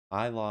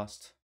I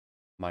lost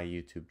my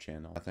YouTube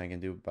channel. Nothing I can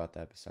do about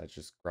that besides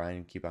just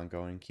grind, keep on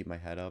going, keep my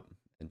head up,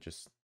 and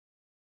just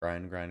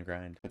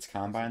grind. It's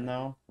Combine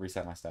though.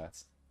 Reset my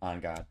stats. On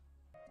God.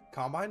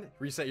 Combine?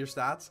 Reset your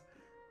stats?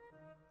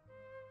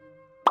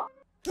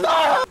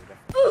 Not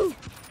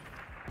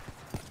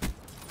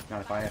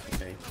if I have to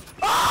pay.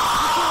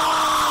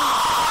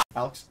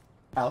 Alex.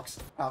 I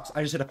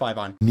just hit a 5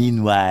 on.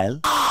 Meanwhile,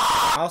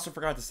 I also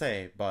forgot to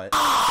say, but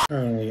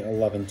currently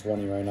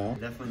 11:20 right now. I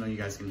definitely know you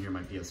guys can hear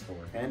my PS4.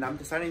 And I'm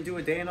deciding to do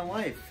a day in a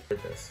life for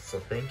this. So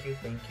thank you.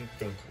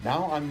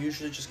 Now I'm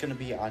usually just gonna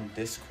be on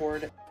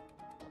Discord.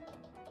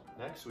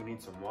 Next, we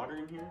need some water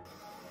in here.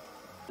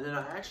 And then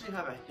I actually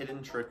have a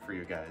hidden trick for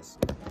you guys.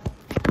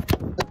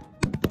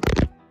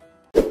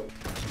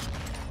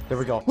 There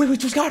we go. Wait, we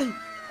just got it!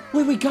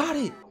 Wait, we got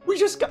it! We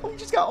just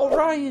got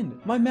Orion!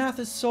 My math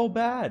is so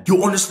bad.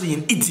 you're honestly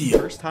an idiot.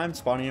 First time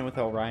spawning in with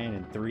Orion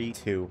in 3,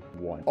 2,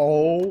 1.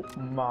 Oh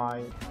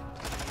my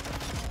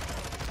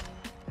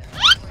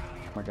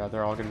god,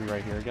 they're all gonna be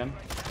right here again.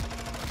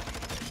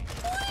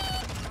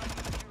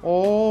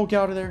 Oh,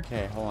 get out of there.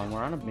 Okay, hold on.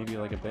 We're on maybe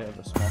like a bit of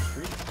a small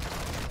street.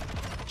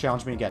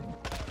 Challenge me again.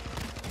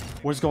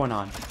 What's going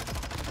on?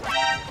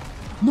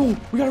 No,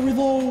 we gotta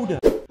reload.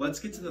 Let's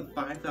get to the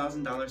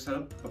 $5,000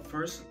 setup, but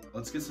first,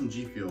 let's get some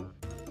G Fuel.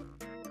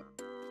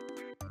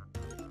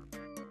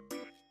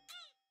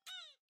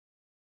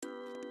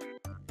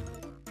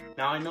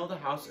 Now I know the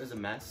house is a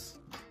mess.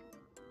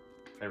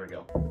 There we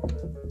go.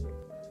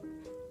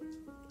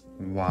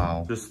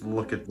 Wow. Just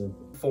look at the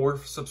 4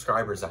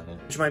 subscribers on it.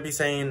 Which might be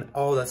saying,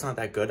 oh, that's not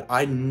that good.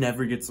 I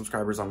never get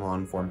subscribers on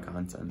long-form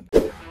content.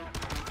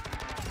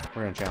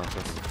 We're gonna challenge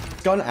this.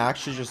 This gun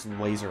actually just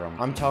laser them.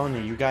 I'm telling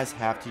you, you guys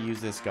have to use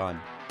this gun.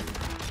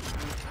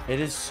 It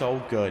is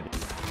so good.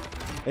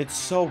 It's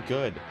so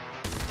good.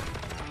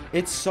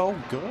 It's so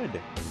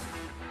good.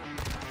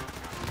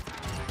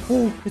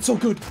 Oh, it's so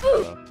good.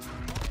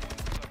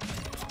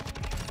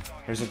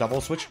 Here's a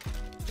double switch.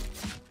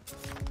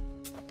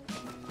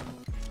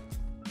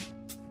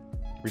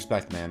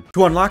 Respect, man.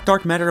 To unlock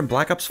Dark Matter in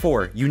Black Ops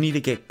 4, you need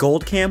to get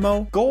gold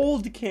camo,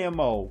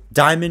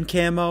 diamond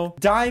camo,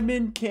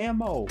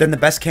 then the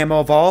best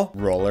camo of all,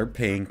 roller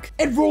pink,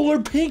 and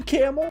roller pink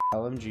camo.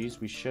 LMGs,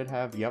 we should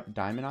have, yep,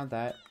 diamond on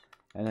that.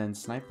 And then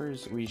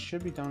snipers, we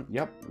should be done.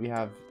 Yep, we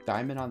have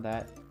diamond on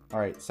that. All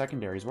right,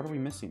 secondaries, what are we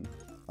missing?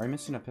 Are we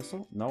missing a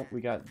pistol? Nope,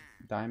 we got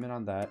diamond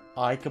on that.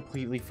 I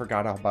completely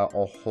forgot about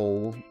a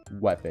whole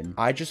weapon.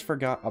 I just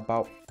forgot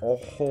about a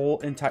whole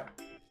entire...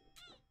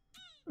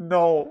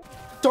 No.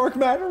 Dark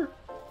Matter.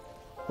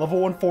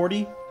 Level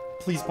 140.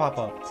 Please pop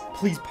up.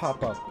 Please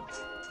pop up.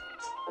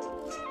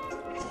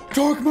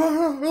 Dark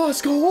Matter.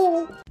 Let's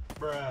go.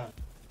 Bruh.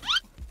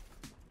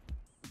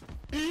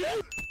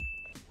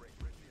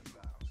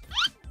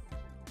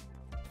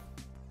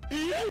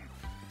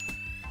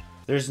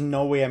 There's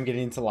no way I'm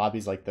getting into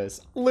lobbies like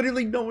this.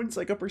 Literally no one's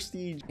like a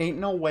prestige. Ain't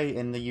no way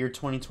in the year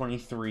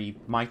 2023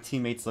 my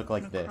teammates look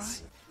like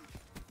this.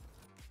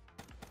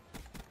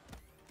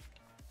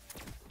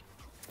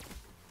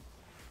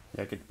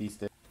 Yeah, I could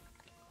beast it.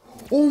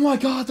 Oh my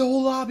god, the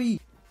whole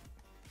lobby!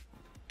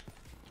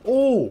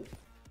 Oh!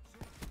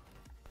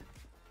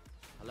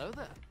 Hello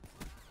there.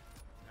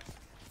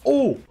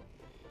 Oh!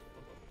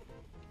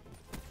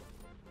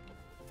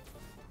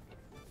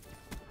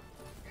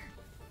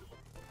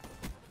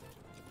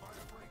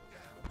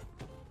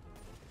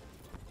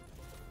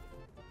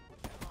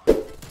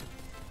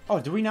 Oh,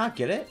 do we not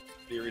get it?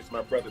 Serious,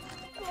 my brother.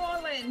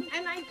 Fallen,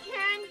 and I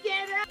can't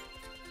get up.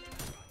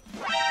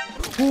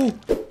 Ooh.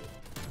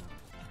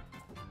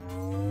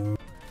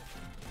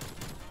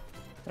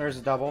 There's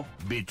a double.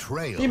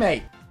 Betrayal.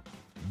 Teammate!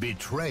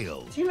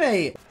 Betrayal.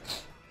 Teammate!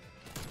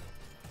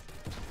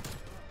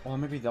 Oh,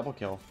 maybe double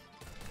kill.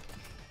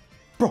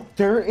 Bro,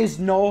 there is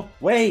no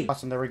way!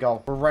 Awesome, there we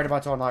go. We're right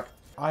about to unlock.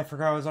 I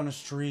forgot I was on a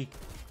streak.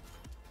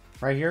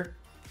 Right here?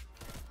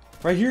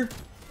 Right here?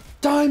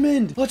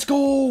 Diamond! Let's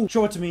go!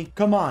 Show it to me.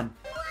 Come on.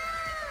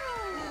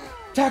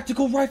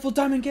 Tactical rifle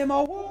diamond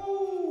camo!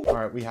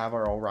 Alright, we have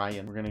our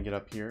Orion. We're gonna get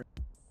up here.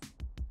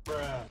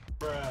 Bruh.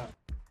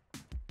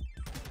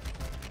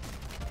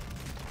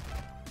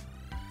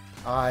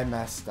 I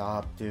messed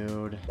up,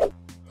 dude.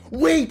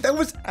 Wait, that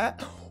was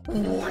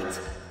what?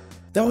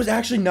 That was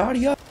actually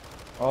Nadia?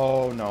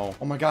 Oh no.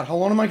 Oh my god, how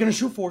long am I gonna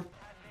shoot for?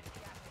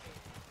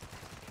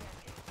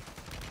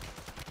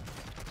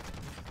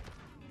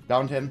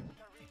 Downed him.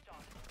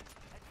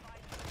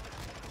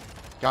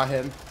 Got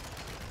him.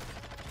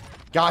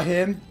 Got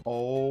him.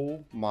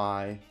 Oh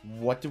my.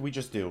 What did we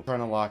just do? Trying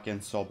to lock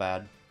in so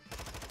bad.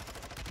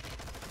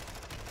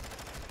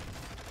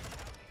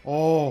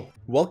 Oh.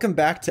 Welcome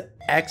back to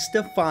X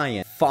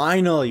Defiant.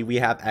 Finally, we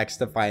have X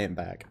Defiant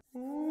back.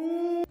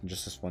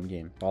 Just this one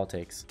game. All it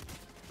takes.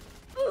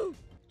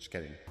 Just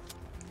kidding.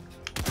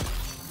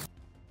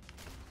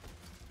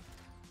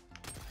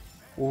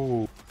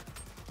 Ooh.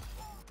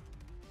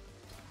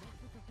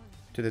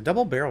 Dude, the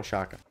double barrel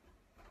shotgun.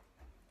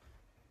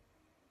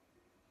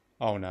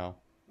 Oh no.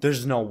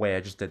 There's no way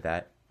I just did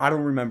that. I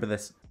don't remember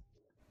this.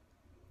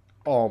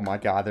 Oh my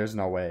god, there's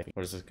no way.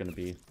 What is this gonna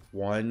be?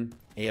 One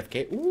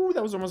AFK. Ooh,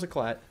 that was almost a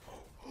clat.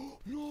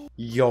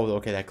 Yo,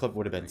 okay, that clip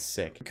would have been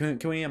sick. Can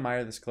we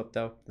admire this clip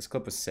though? This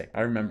clip was sick.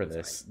 I remember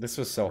this. This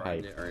was so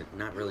hype. Or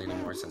not really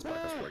anymore since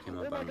Black Ops 4 came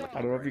out. But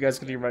I don't know if you guys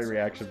can hear my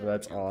reaction, but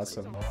that's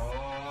awesome.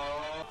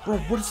 Bro,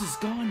 what is this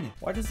gun?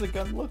 Why does the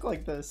gun look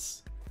like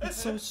this? It's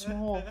so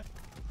small.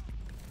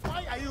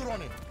 Why are you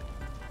running?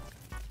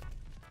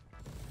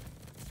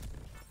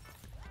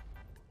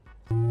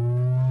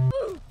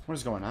 What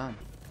is going on?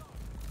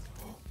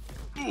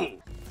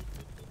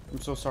 I'm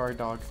so sorry,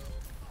 dog.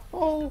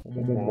 Oh,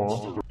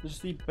 this is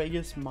the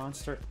biggest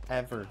monster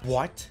ever.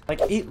 What?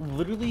 Like, it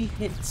literally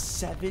hit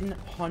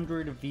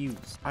 700 views.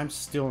 I'm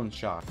still in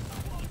shock.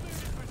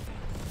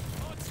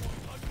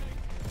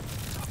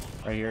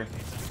 Right here.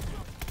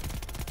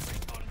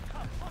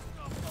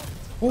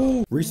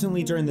 Oh!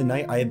 Recently during the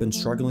night, I have been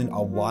struggling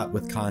a lot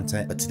with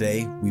content, but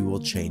today we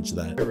will change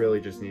that. I really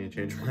just need to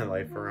change my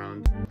life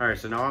around. All right,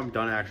 so now I'm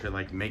done actually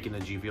like making the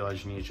G Fuel. I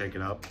just need to shake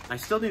it up. I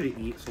still need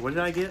to eat. So what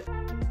did I get?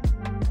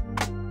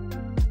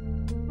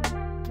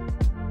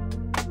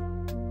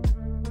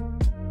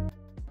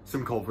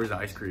 Some Culver's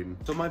ice cream.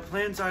 So my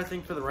plans are, I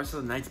think, for the rest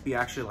of the night to be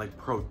actually like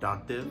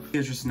productive.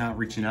 You guys just not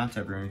reaching out to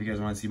everyone. If you guys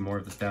want to see more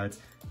of the stats,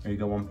 there you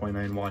go,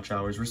 1.9 watch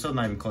hours. We're still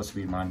not even close to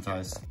being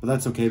monetized. But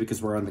that's okay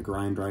because we're on the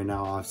grind right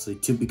now, obviously,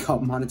 to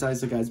become monetized.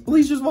 So guys,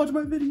 please just watch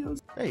my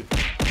videos. Hey,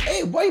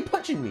 hey, why are you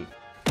punching me?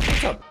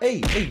 What's up?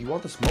 Hey, you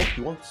want the smoke?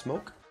 You want the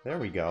smoke? There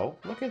we go.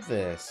 Look at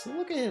this.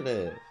 Look at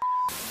it.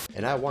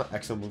 And I want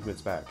exo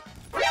movements back.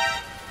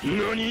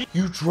 Nani?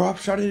 You drop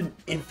shot in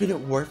Infinite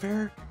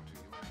Warfare?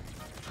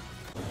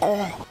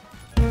 Oh,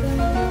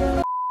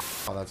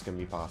 that's gonna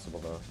be possible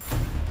though.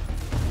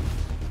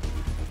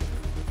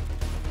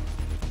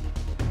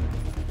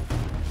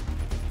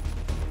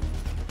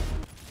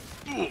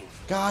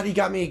 God, he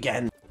got me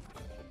again.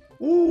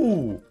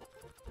 Ooh,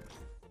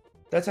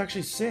 that's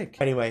actually sick.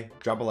 Anyway,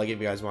 drop a like if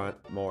you guys want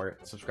more.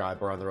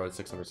 Subscribe. We're on the road to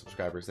 600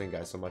 subscribers. Thank you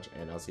guys so much,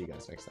 and I'll see you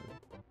guys next time.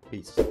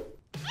 Peace.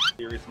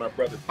 Serious, my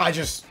brother.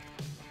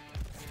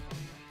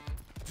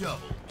 Double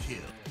kill.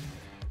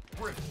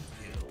 Triple kill.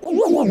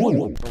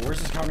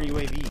 Where's this counter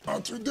UAV?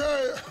 Not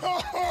today.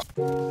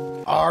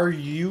 Are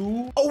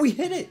you? Oh, we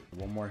hit it.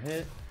 One more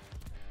hit.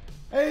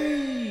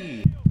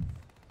 Hey.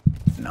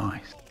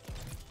 Nice.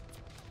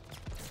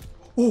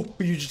 Oh,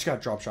 you just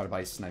got drop shot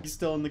by a snipe. He's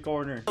still in the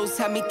corner. Those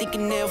have me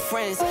thinking they're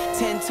friends.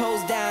 10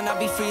 toes down, I'll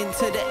be free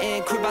until the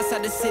end. Crib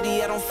outside the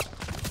city, I don't.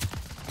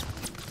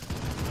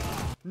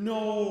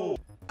 No.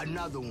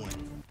 Another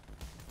one.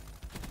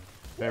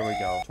 There we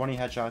go. 20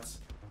 headshots.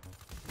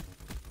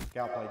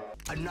 Scout plate.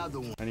 Another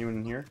one. Anyone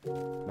in here?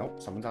 Nope,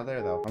 someone's out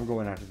there though. I'm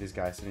going after these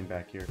guys sitting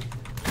back here.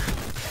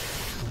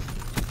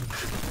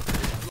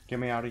 Get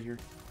me out of here.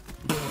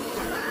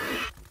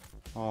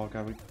 Oh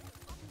god, we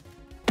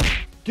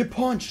get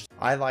punched.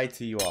 I lied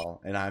to you all,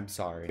 and I'm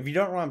sorry. If you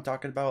don't know what I'm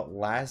talking about,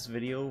 last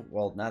video,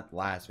 well, not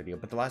last video,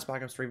 but the last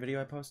Black Ops 3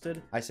 video I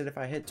posted, I said if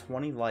I hit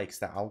 20 likes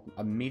that I'll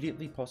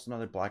immediately post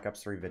another Black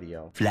Ops 3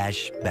 video.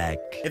 Flashback.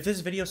 If this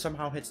video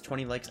somehow hits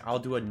 20 likes, I'll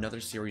do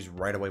another series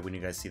right away when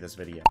you guys see this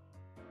video.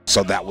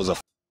 So that was a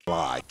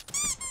lie.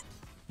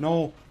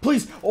 No,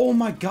 please. Oh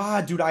my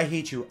god, dude, I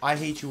hate you. I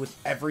hate you with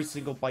every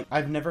single bite.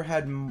 I've never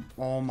had,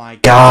 oh my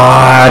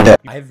god.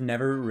 I've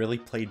never really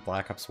played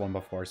Black Ops 1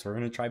 before, so we're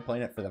gonna try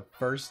playing it for the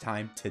first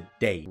time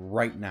today,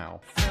 right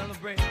now.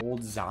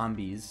 Old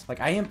zombies.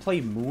 Like, I didn't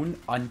play Moon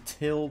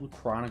until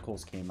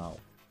Chronicles came out.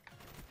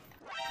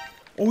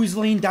 Oh, he's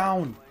laying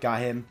down.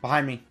 Got him.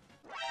 Behind me.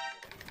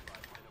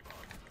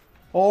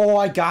 Oh,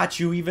 I got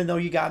you. Even though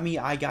you got me,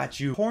 I got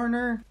you.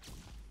 Corner.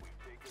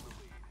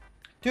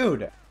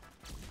 Dude.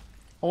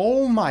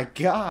 Oh my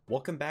god.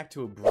 Welcome back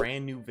to a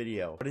brand new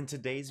video. But in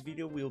today's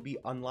video, we'll be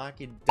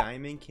unlocking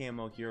diamond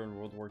camo here in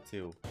World War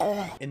II.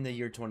 In the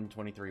year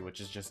 2023,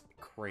 which is just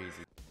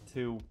crazy.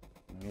 2,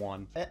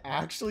 1. It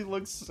actually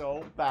looks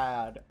so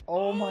bad.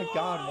 Oh my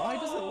god, why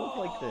does it look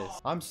like this?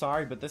 I'm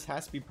sorry, but this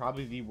has to be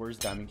probably the worst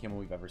diamond camo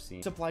we've ever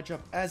seen. Supply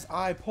drop as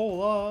I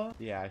pull up.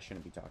 Yeah, I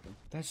shouldn't be talking.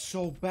 That's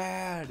so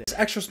bad. This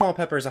extra small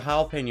pepper is a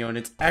jalapeno and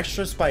it's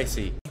extra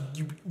spicy.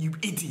 You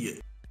idiot.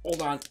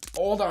 Hold on,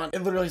 hold on.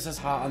 It literally says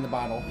hot on the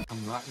bottle.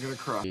 I'm not gonna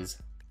cry. Please.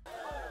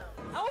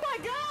 Oh my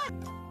god!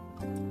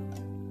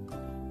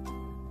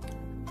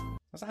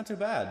 That's not too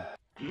bad.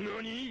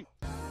 Nani?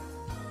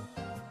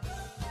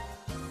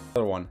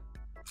 Another one.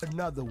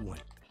 Another one.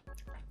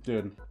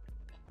 Dude.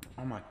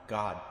 Oh my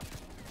god.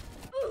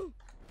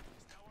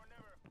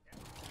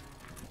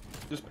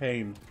 Just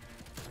pain.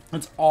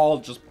 It's all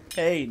just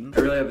pain. I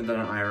really haven't done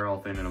an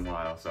IRL thing in a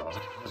while, so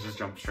let's just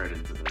jump straight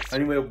into this.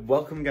 Anyway,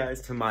 welcome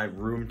guys to my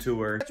room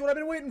tour. That's what I've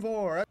been waiting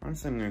for.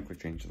 Honestly, I'm gonna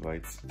quick change the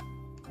lights.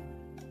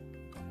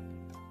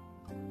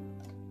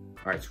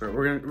 Alright, screw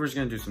it. We're just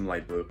gonna do some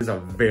light blue. This is a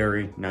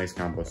very nice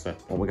combo set.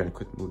 Oh, we gotta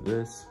quick move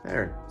this.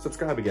 There.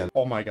 Subscribe again.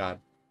 Oh my god.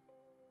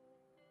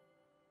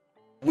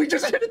 We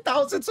just hit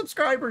 1,000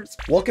 subscribers.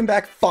 Welcome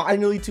back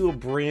finally to a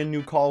brand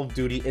new Call of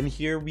Duty. And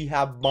here we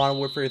have Modern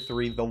Warfare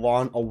 3, the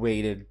long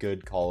awaited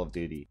good Call of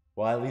Duty.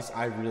 Well, at least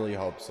I really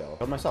hope so.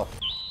 Killed myself.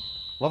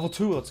 Level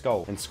 2, let's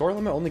go. And score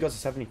limit only goes to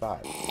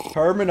 75.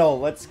 Terminal,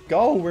 let's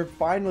go. We're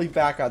finally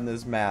back on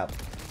this map.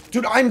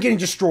 Dude, I'm getting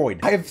destroyed.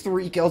 I have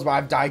 3 kills, but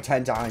I've died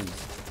 10 times.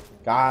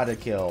 Gotta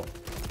kill.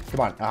 Come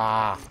on.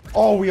 Ah.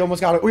 Oh, we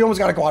almost got it. We almost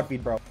got a quad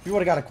feed, bro. If we would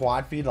have got a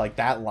quad feed like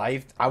that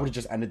live, I would have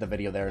just ended the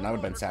video there and I would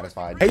have been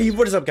satisfied. Hey,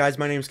 what is up, guys?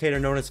 My name is Kater,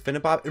 known as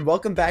Finnabob, and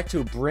welcome back to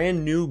a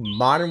brand new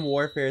Modern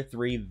Warfare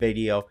 3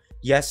 video.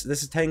 Yes,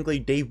 this is technically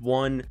day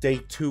 1,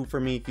 day 2 for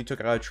me if you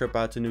took a trip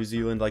out to New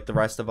Zealand like the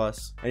rest of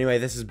us. Anyway,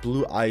 this is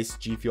Blue Ice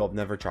G Fuel. I've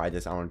never tried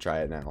this. I want to try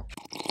it now.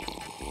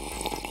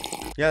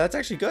 Yeah, that's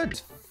actually good.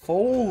 It's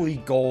fully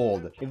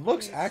gold. It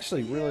looks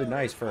actually really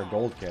nice for a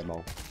gold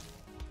camo.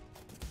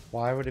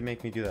 Why would it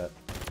make me do that?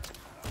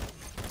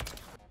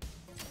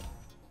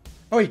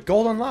 Oh wait,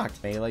 gold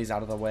unlocked. Melee's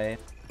out of the way.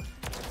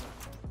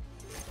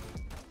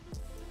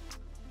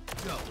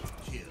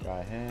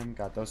 Got him.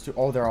 Got those two.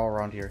 Oh, they're all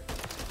around here.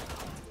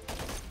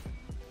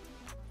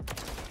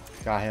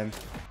 Got him.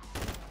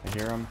 I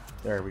hear him.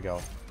 There we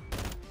go.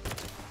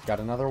 Got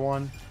another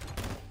one.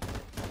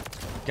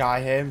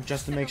 Got him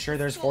just to make sure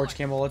there's forge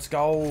camo. Let's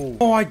go.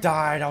 Oh, I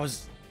died. I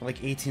was like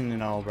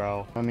 18-0,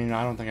 bro. I mean,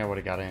 I don't think I would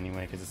have got it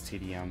anyway because it's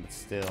TDM, but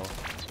still.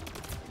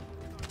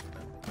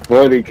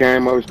 Buddy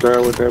came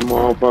upstairs with that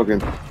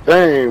motherfucking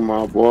thing,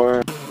 my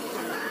boy.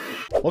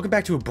 Welcome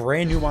back to a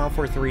brand new Modern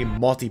Warfare 3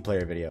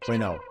 multiplayer video. Wait,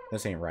 no,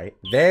 this ain't right.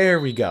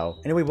 There we go.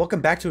 Anyway, welcome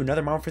back to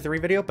another Modern Warfare 3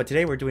 video, but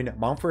today we're doing Modern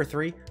Warfare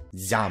 3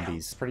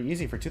 Zombies. Pretty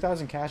easy for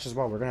 2,000 cash as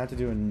well. We're gonna have to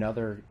do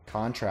another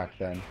contract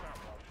then.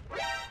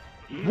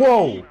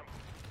 Whoa!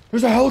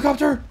 There's a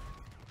helicopter?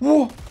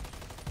 Whoa!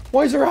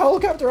 Why is there a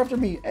helicopter after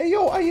me? Hey,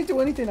 yo, I didn't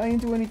do anything. I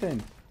didn't do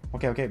anything.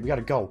 Okay, okay, we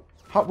gotta go.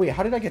 Wait,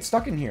 how did I get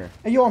stuck in here?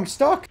 Hey, yo, I'm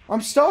stuck.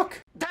 I'm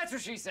stuck. That's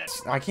what she said.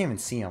 I can't even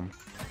see him.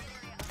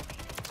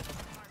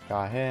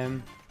 Got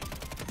him.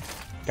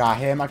 Got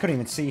him. I couldn't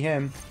even see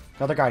him.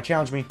 Another guy.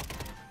 Challenge me.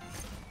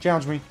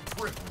 Challenge me.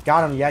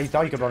 Got him. Yeah, you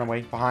thought you could run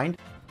away. Behind.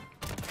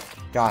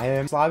 Got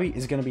him. This lobby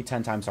is going to be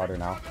 10 times harder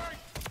now.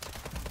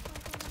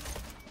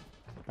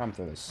 I'm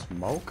through the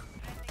smoke.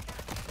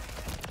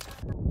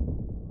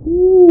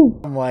 Ooh.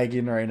 I'm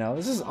lagging right now.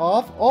 This is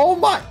off. Oh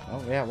my.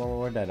 Oh, yeah. Well,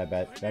 we're dead, I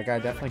bet. That guy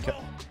definitely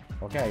killed.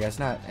 Okay, I guess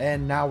not.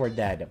 And now we're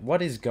dead.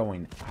 What is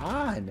going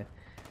on?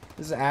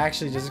 This is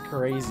actually just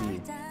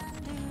crazy.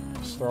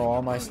 Just throw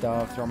all my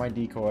stuff, throw my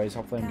decoys.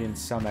 Hopefully I'm getting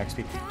some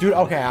XP. Dude,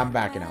 okay, I'm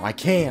backing out. I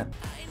can't.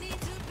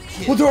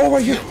 Oh, they're all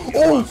right here.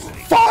 Oh,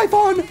 5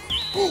 on.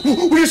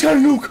 We just got a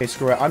nuke. Okay,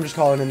 screw it. I'm just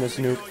calling in this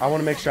nuke. I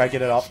want to make sure I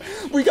get it up.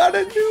 We got a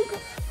nuke.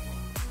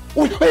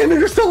 Wait, an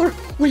interstellar.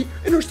 Wait,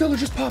 interstellar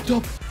just popped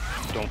up.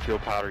 Don't feel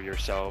proud of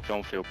yourself.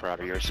 Don't feel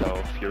proud of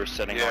yourself. You're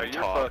sitting on you're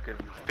top. fucking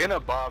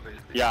Finnabob is.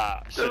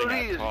 Yeah, Dude, sitting he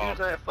on is top.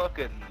 that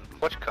fucking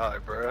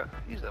whatchamacallit, bro.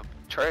 He's a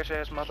trash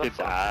ass motherfucker. It's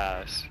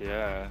ass.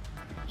 Yeah.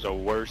 It's the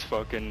worst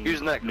fucking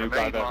Using that nuke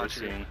grenade I've ever launcher.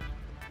 seen.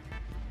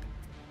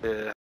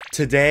 Yeah.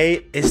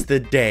 Today is the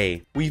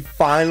day we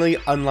finally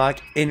unlock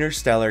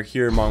Interstellar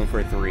here in Modern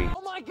Warfare 3.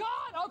 Oh my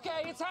god!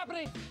 Okay, it's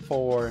happening.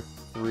 4,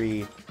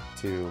 3,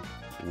 2,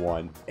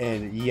 1.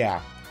 And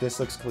yeah, this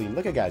looks clean.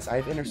 Look at guys, I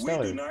have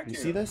Interstellar. You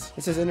see this?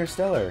 This is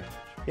Interstellar.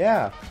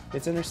 Yeah,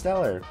 it's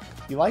Interstellar.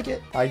 You like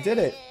it? I did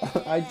it.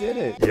 I did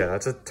it. Yeah,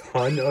 that's a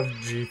ton of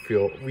G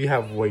Fuel. We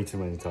have way too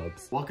many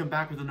tubs. Welcome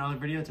back with another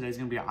video. Today's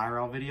gonna be an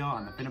IRL video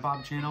on the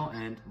Finnabob channel,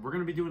 and we're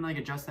gonna be doing like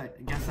a guess that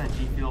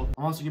G Fuel.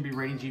 I'm also gonna be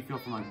rating G Fuel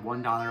from like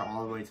 $1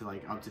 all the way to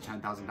like up to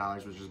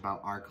 $10,000, which is about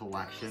our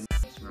collection.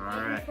 All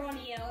right.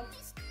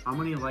 How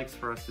many likes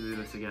for us to do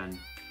this again?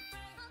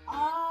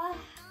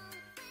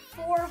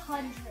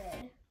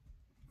 400.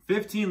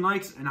 15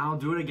 likes and I'll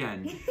do it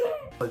again.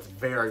 It's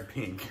very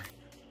pink.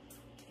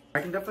 I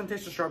can definitely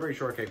taste the strawberry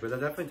shortcake, but that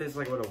definitely tastes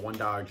like what a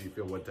 $1 G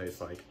Fuel would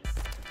taste like.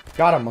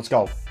 Got him, let's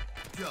go.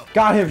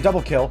 Got him,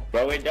 double kill.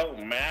 Bro, it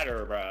don't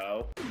matter,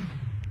 bro.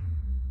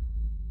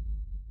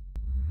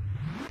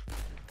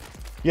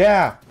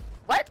 Yeah.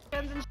 What?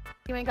 Guns and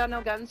you ain't got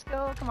no gun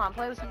skill? Come on,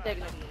 play with some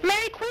dignity.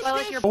 Merry Christmas! Play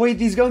like your Oh wait,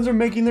 these guns are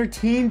making their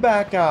team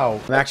back out.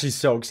 I'm actually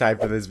so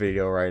excited for this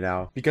video right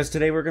now. Because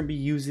today we're going to be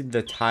using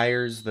the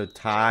tires, the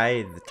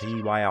TIE, the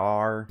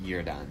TYR.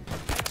 You're done.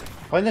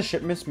 Playing the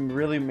shipments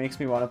really makes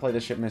me want to play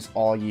the shipments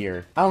all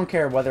year. I don't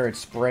care whether it's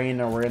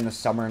spraying or we're in the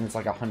summer and it's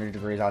like 100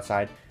 degrees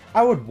outside.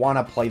 I would want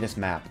to play this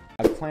map.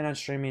 I plan on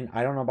streaming.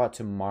 I don't know about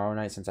tomorrow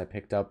night since I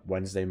picked up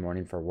Wednesday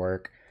morning for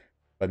work.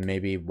 But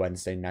maybe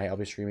Wednesday night I'll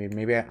be streaming.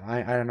 Maybe,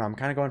 I don't know. I'm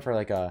kind of going for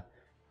like a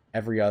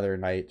every other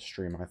night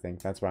stream, I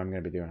think. That's what I'm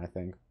going to be doing, I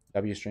think.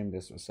 W stream.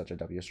 This was such a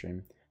W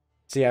stream.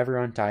 See ya,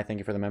 everyone. Ty, thank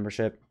you for the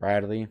membership.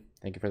 Bradley,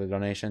 thank you for the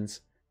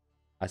donations.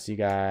 I'll see you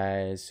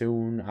guys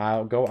soon.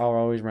 I'll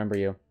always remember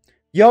you.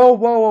 Yo,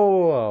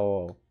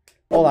 whoa.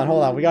 Hold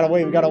on. We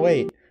gotta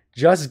wait.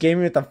 Just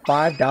Gaming with the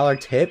 $5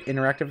 tip.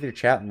 Interactive with your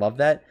chat. Love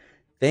that.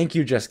 Thank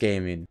you, Just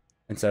Gaming.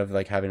 Instead of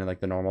like having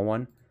like the normal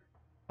one.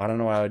 I don't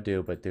know what I would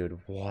do, but dude,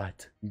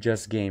 what?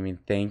 Just Gaming.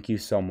 Thank you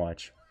so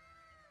much.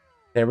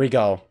 There we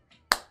go.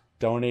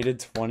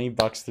 Donated 20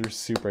 bucks through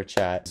Super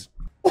Chat.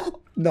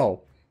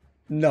 No.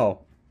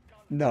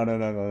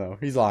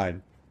 He's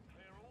lying.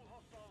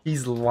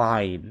 He's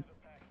lying.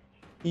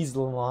 He's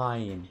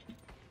lying.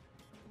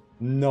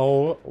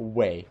 No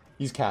way.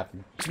 He's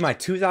capping. This is my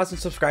 2,000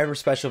 subscriber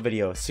special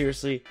video.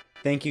 Seriously,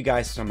 thank you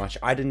guys so much.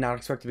 I did not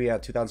expect to be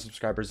at 2,000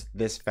 subscribers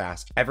this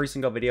fast. Every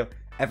single video,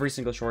 every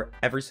single short,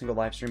 every single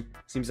live stream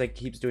seems like it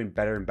keeps doing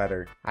better and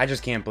better. I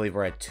just can't believe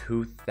we're at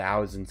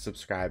 2,000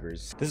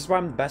 subscribers. This is why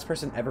I'm the best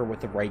person ever with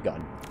the ray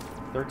gun.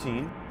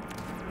 13,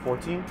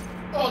 14.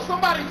 Oh,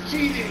 somebody's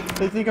cheating.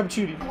 They think I'm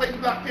cheating. Wait,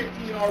 you got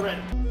 15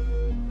 already.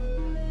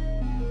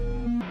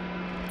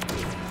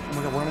 Oh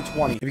my god, we're on a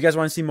 20. If you guys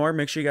want to see more,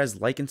 make sure you guys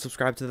like and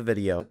subscribe to the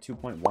video.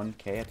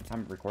 2.1k at the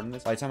time of recording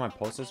this. By the time I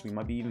post this, we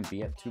might even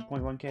be at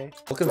 2.1k.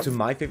 Welcome to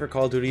my favorite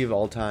Call of Duty of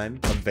all time,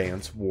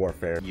 Advanced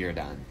Warfare. You're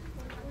done.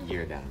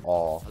 You're done.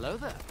 Oh. Hello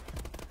there.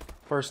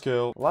 First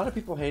kill. A lot of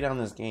people hate on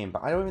this game,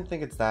 but I don't even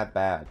think it's that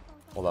bad.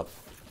 Hold up.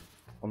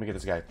 Let me get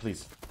this guy,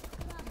 please.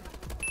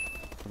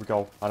 Here we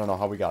go. I don't know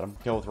how we got him.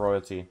 Kill with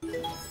royalty.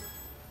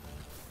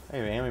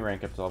 Hey, and we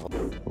rank up to level.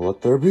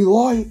 Let there be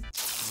light.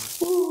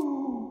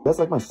 That's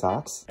like my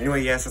socks.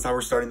 Anyway, yes, that's how we're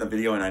starting the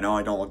video, and I know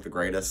I don't look the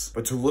greatest,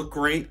 but to look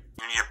great,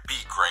 you need to be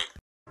great.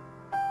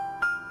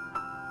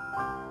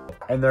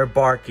 And they're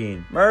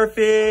barking.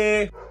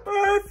 Murphy!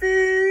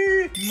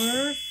 Murphy!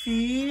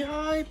 Murphy,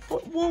 hi.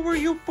 What were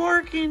you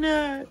barking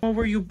at? What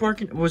were you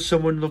barking? Was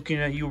someone looking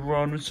at you,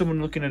 Ron? Was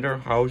someone looking at our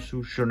house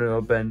who shouldn't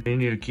have been? They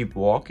need to keep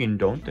walking,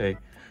 don't they?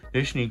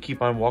 They just need to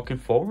keep on walking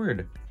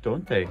forward,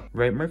 don't they?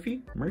 Right,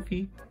 Murphy?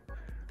 Murphy?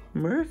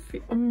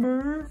 Murphy?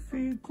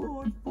 Murphy,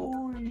 good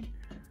boy.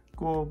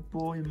 Good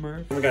boy,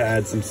 Murphy. We're gonna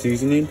add some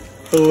seasoning.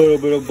 A little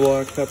bit of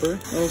black pepper.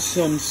 Oh,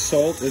 some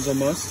salt is a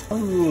must. A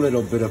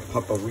little bit of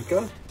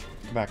paprika.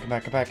 Come back, come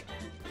back, come back.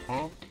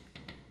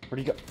 Where'd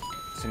he go?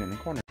 Sitting in the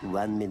corner.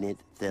 1 minute,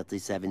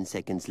 37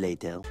 seconds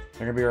later. They're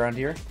gonna be around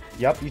here.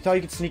 Yep, you thought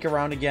you could sneak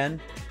around again.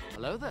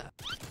 Hello there.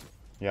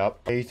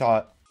 Yep, you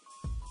thought.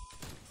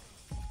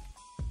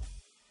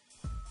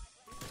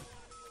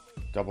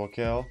 Double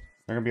kill.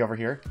 They're gonna be over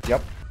here.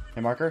 Yep. Hey,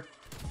 marker.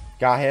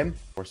 Got him.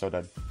 We're so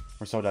dead.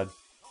 We're so dead.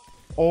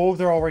 Oh,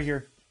 they're all right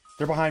here.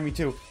 They're behind me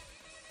too.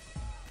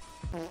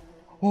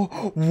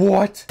 Oh,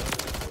 what?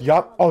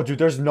 Yup. Oh, dude,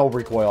 there's no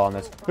recoil on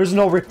this. There's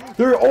no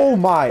oh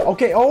my.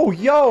 Okay. Oh,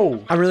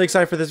 yo. I'm really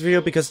excited for this video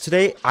because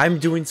today I'm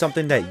doing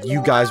something that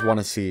you guys want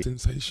to see.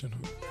 Sensational.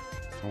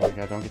 Oh my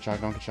god, don't get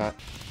shot, don't get shot.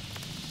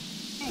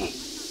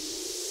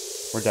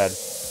 We're dead.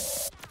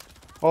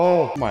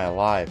 Oh, am I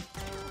alive?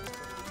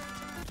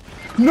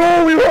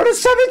 No, we were on a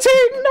 17!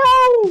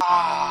 No!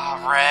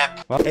 Ah,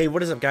 rip. Hey,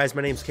 what is up, guys?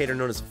 My name's Cater,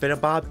 known as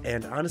Finnabob,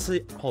 and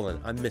honestly, hold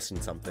on, I'm missing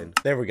something.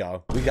 There we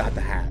go. We got the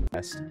hat.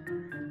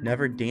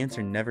 Never dance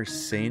or never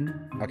sing?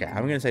 Okay,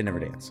 I'm gonna say never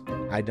dance.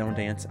 I don't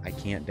dance. I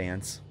can't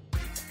dance.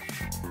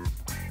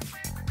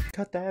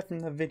 Cut that from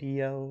the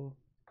video.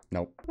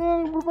 Nope.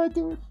 What am I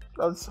doing?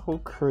 I'm so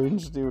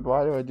cringe, dude.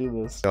 Why do I do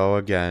this? Go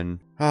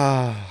again.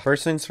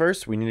 First things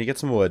first, we need to get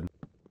some wood.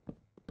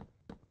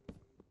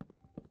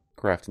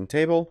 Crafting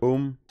table.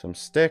 Boom. Some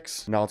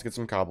sticks. Now let's get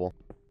some cobble.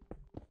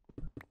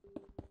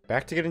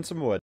 Back to getting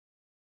some wood.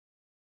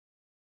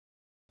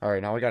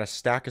 Alright, now we got a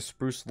stack of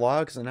spruce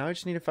logs, and now I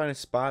just need to find a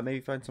spot,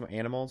 maybe find some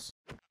animals.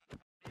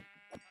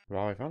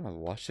 Wow, I found a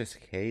luscious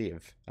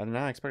cave. I did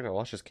not expect a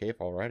luscious cave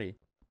already.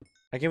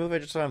 I can't believe I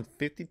just found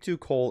 52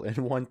 coal and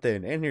 1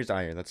 thin, and here's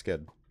iron. That's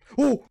good.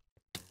 Oh!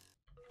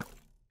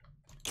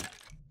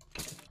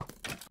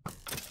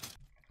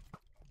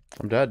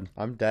 I'm dead.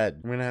 I'm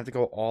dead. I'm gonna have to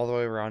go all the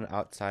way around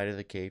outside of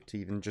the cave to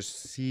even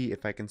just see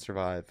if I can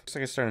survive. Looks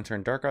like it's starting to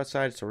turn dark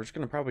outside, so we're just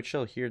gonna probably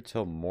chill here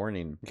till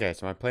morning. Okay,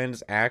 so my plan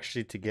is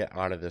actually to get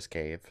out of this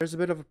cave. There's a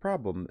bit of a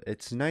problem.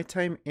 It's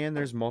nighttime and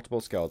there's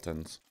multiple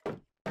skeletons.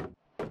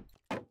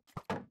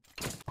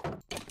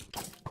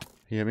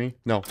 You hit me?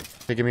 No.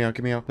 Hey, get me out,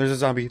 get me out. There's a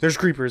zombie. There's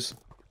creepers.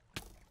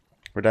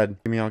 We're dead.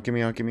 Get me out, get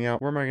me out, get me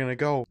out. Where am I gonna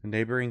go? A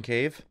neighboring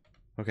cave?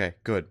 Okay,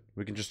 good.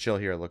 We can just chill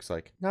here, it looks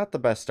like. Not the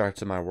best start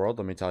to my world,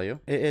 let me tell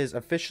you. It is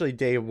officially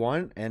day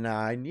 1, and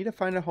I need to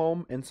find a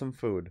home and some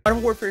food.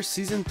 Modern Warfare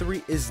Season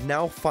 3 is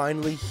now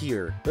finally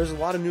here. There's a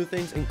lot of new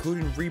things,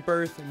 including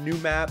rebirth, new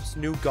maps,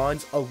 new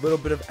guns, a little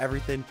bit of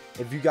everything.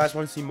 If you guys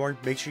want to see more,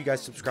 make sure you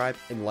guys subscribe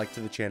and like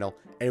to the channel.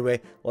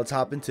 Anyway, let's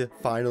hop into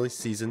finally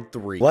Season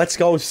 3. Let's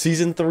go.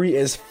 Season 3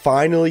 is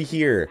finally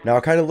here. Now,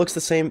 it kind of looks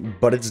the same,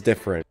 but it's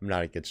different. I'm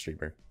not a good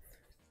streamer.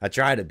 I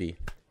try to be.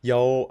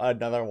 Yo,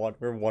 another one.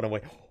 We're 1 away.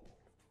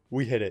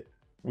 We hit it.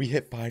 We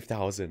hit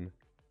 5,000.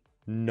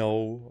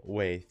 No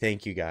way.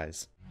 Thank you,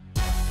 guys.